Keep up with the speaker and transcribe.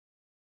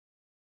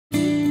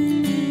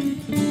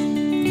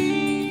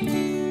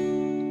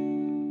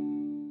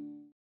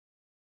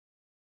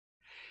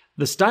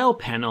The Style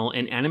panel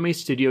in Anime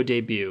Studio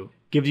Debut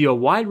gives you a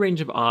wide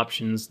range of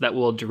options that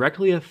will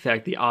directly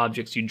affect the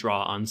objects you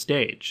draw on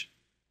stage.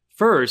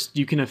 First,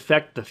 you can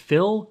affect the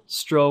fill,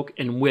 stroke,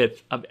 and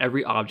width of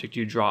every object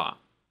you draw.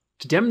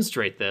 To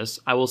demonstrate this,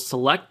 I will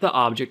select the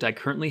object I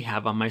currently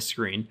have on my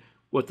screen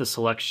with the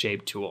Select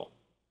Shape tool.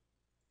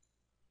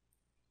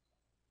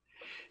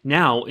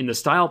 Now, in the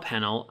Style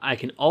panel, I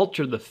can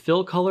alter the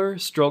fill color,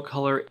 stroke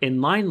color,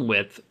 and line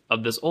width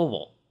of this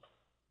oval.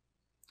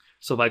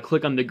 So if I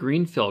click on the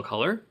green fill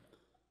color,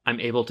 I'm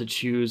able to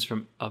choose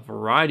from a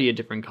variety of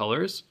different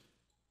colors,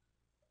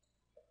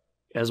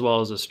 as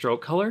well as a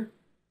stroke color,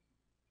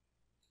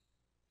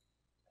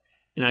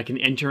 and I can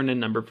enter in a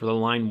number for the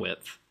line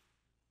width.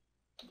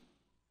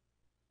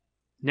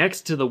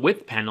 Next to the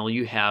width panel,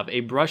 you have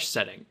a brush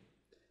setting.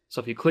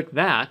 So if you click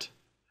that,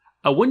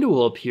 a window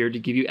will appear to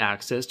give you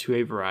access to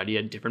a variety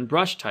of different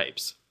brush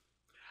types.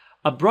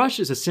 A brush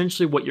is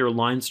essentially what your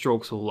line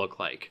strokes will look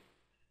like.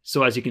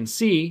 So as you can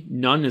see,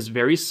 none is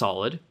very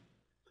solid,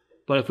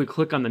 but if we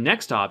click on the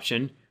next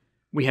option,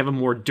 we have a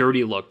more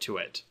dirty look to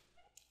it.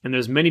 And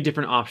there's many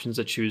different options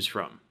to choose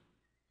from.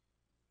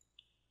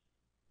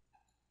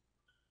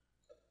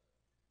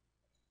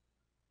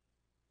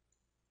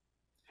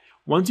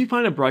 Once you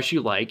find a brush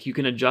you like, you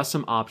can adjust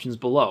some options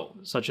below,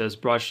 such as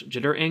brush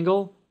jitter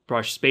angle,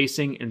 brush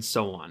spacing, and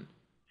so on.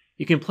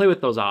 You can play with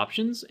those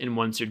options, and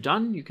once you're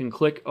done, you can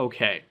click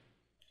OK.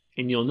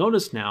 And you'll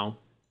notice now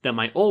that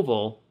my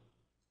oval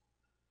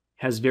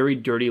has very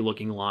dirty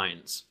looking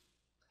lines.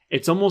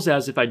 It's almost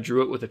as if I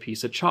drew it with a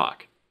piece of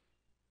chalk.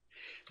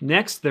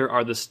 Next, there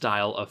are the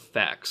style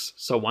effects.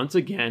 So once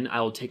again, I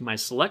will take my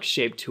Select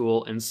Shape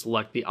tool and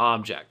select the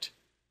object.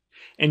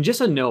 And just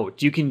a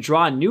note, you can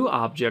draw new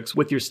objects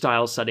with your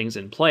style settings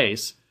in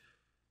place.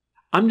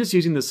 I'm just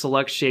using the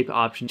Select Shape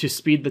option to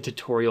speed the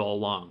tutorial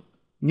along.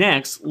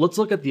 Next, let's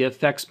look at the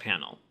Effects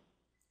panel.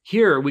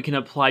 Here, we can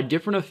apply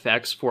different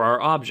effects for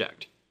our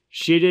object: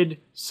 shaded,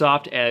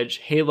 soft edge,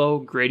 halo,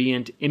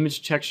 gradient,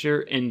 image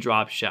texture, and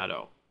drop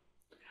shadow.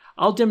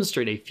 I'll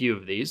demonstrate a few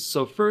of these,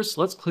 so first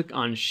let's click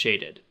on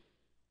Shaded.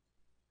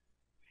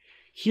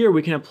 Here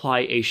we can apply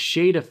a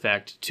shade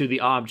effect to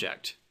the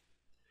object.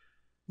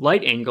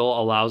 Light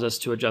angle allows us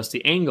to adjust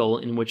the angle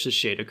in which the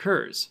shade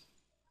occurs.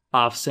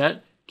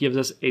 Offset gives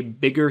us a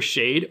bigger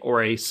shade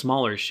or a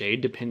smaller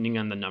shade depending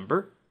on the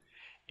number.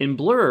 And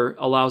blur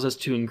allows us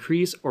to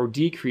increase or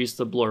decrease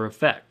the blur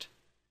effect.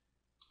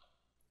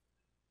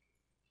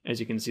 As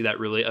you can see, that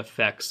really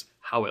affects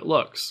how it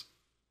looks.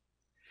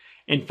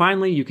 And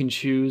finally, you can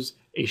choose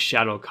a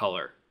shadow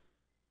color.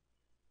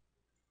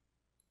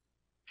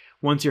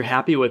 Once you're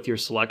happy with your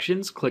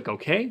selections, click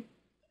OK.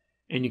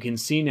 And you can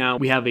see now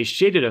we have a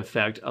shaded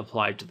effect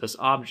applied to this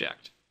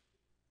object.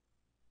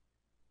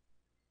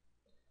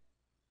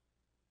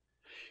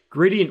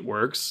 Gradient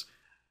works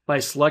by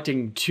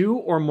selecting two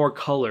or more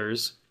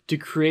colors to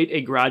create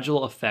a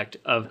gradual effect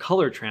of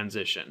color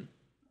transition.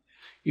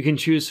 You can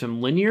choose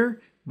from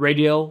linear,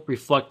 radial,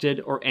 reflected,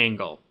 or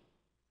angle.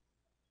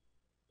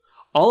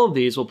 All of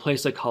these will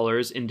place the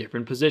colors in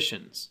different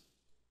positions.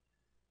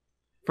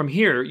 From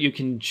here, you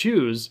can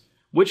choose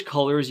which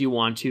colors you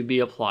want to be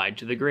applied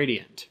to the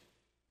gradient.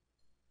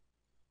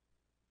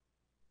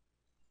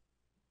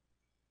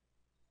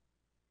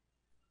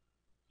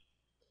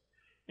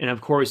 And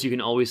of course, you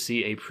can always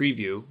see a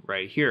preview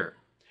right here.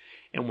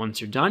 And once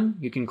you're done,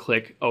 you can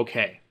click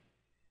OK.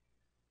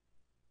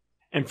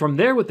 And from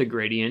there with the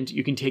gradient,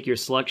 you can take your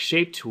Select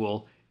Shape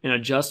tool and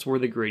adjust where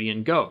the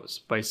gradient goes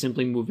by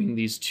simply moving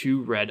these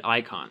two red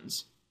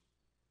icons.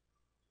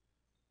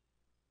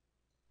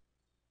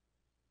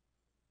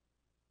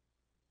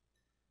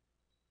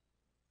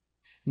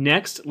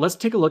 Next, let's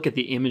take a look at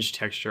the image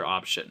texture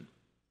option.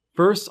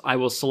 First, I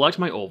will select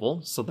my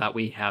oval so that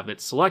we have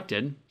it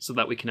selected so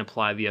that we can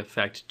apply the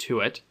effect to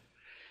it.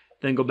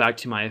 Then go back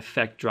to my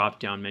Effect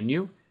drop-down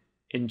menu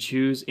and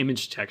choose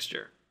Image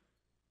Texture.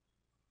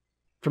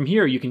 From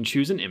here, you can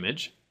choose an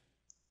image.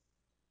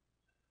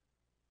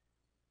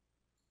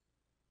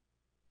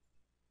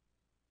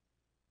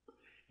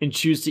 And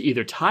choose to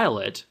either tile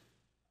it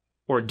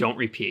or don't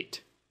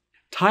repeat.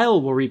 Tile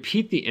will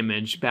repeat the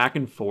image back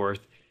and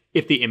forth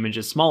if the image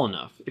is small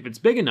enough. If it's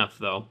big enough,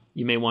 though,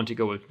 you may want to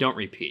go with don't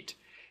repeat.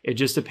 It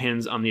just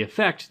depends on the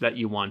effect that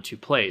you want to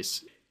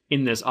place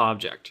in this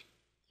object.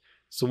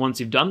 So once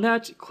you've done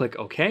that, click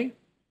OK.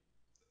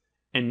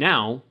 And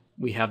now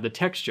we have the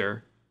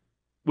texture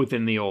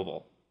within the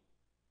oval.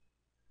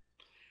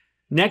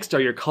 Next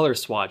are your color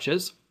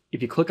swatches.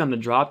 If you click on the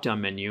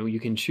drop-down menu, you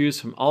can choose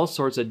from all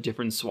sorts of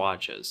different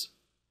swatches.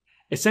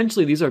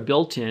 Essentially, these are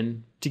built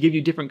in to give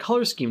you different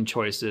color scheme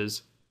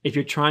choices if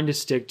you're trying to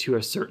stick to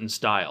a certain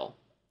style.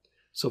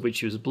 So if we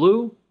choose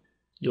blue,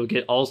 you'll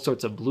get all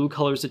sorts of blue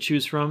colors to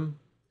choose from.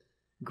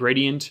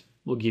 Gradient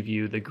will give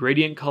you the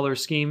gradient color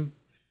scheme.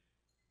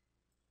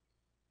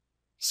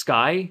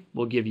 Sky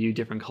will give you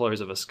different colors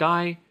of a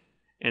sky,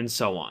 and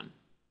so on.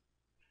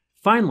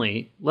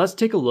 Finally, let's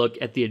take a look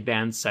at the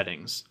advanced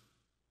settings.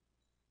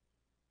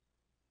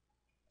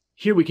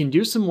 Here we can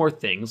do some more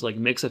things like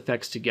mix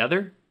effects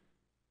together,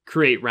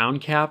 create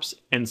round caps,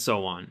 and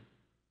so on.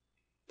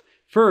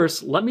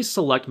 First, let me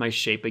select my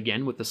shape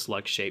again with the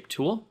Select Shape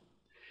tool.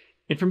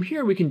 And from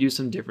here we can do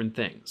some different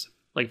things.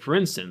 Like for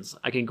instance,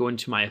 I can go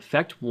into my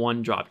Effect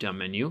 1 drop-down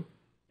menu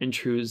and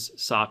choose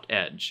Soft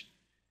Edge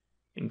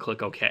and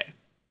click OK.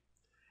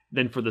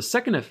 Then for the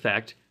second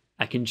effect,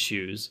 I can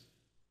choose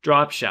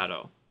Drop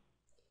Shadow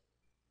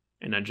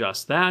and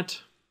adjust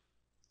that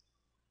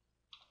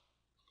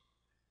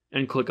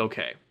and click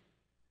OK.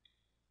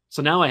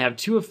 So now I have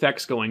two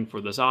effects going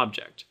for this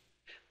object.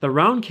 The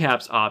Round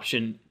Caps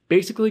option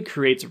basically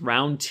creates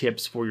round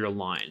tips for your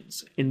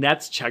lines, and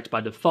that's checked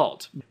by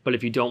default, but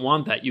if you don't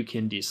want that, you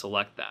can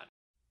deselect that.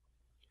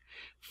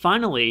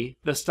 Finally,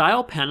 the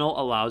Style panel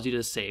allows you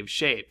to save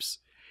shapes.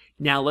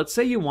 Now let's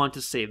say you want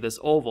to save this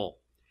oval.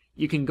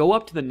 You can go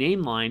up to the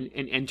name line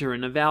and enter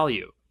in a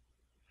value.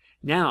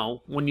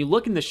 Now, when you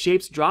look in the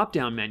Shapes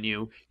drop-down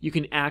menu, you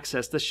can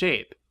access the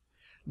shape.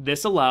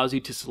 This allows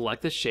you to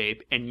select the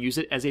shape and use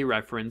it as a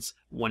reference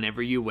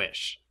whenever you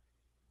wish.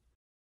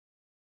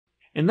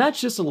 And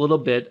that's just a little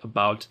bit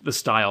about the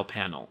Style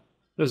panel.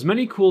 There's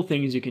many cool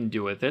things you can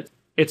do with it.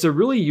 It's a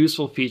really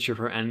useful feature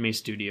for Anime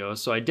Studio,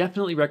 so I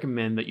definitely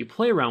recommend that you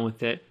play around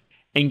with it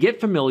and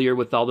get familiar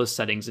with all the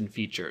settings and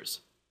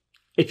features.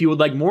 If you would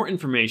like more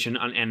information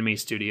on Anime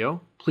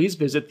Studio, please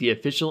visit the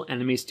official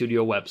Anime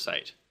Studio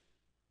website.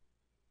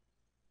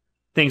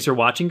 Thanks for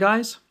watching,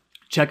 guys.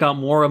 Check out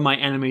more of my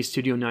Anime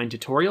Studio 9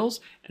 tutorials,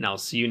 and I'll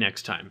see you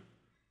next time.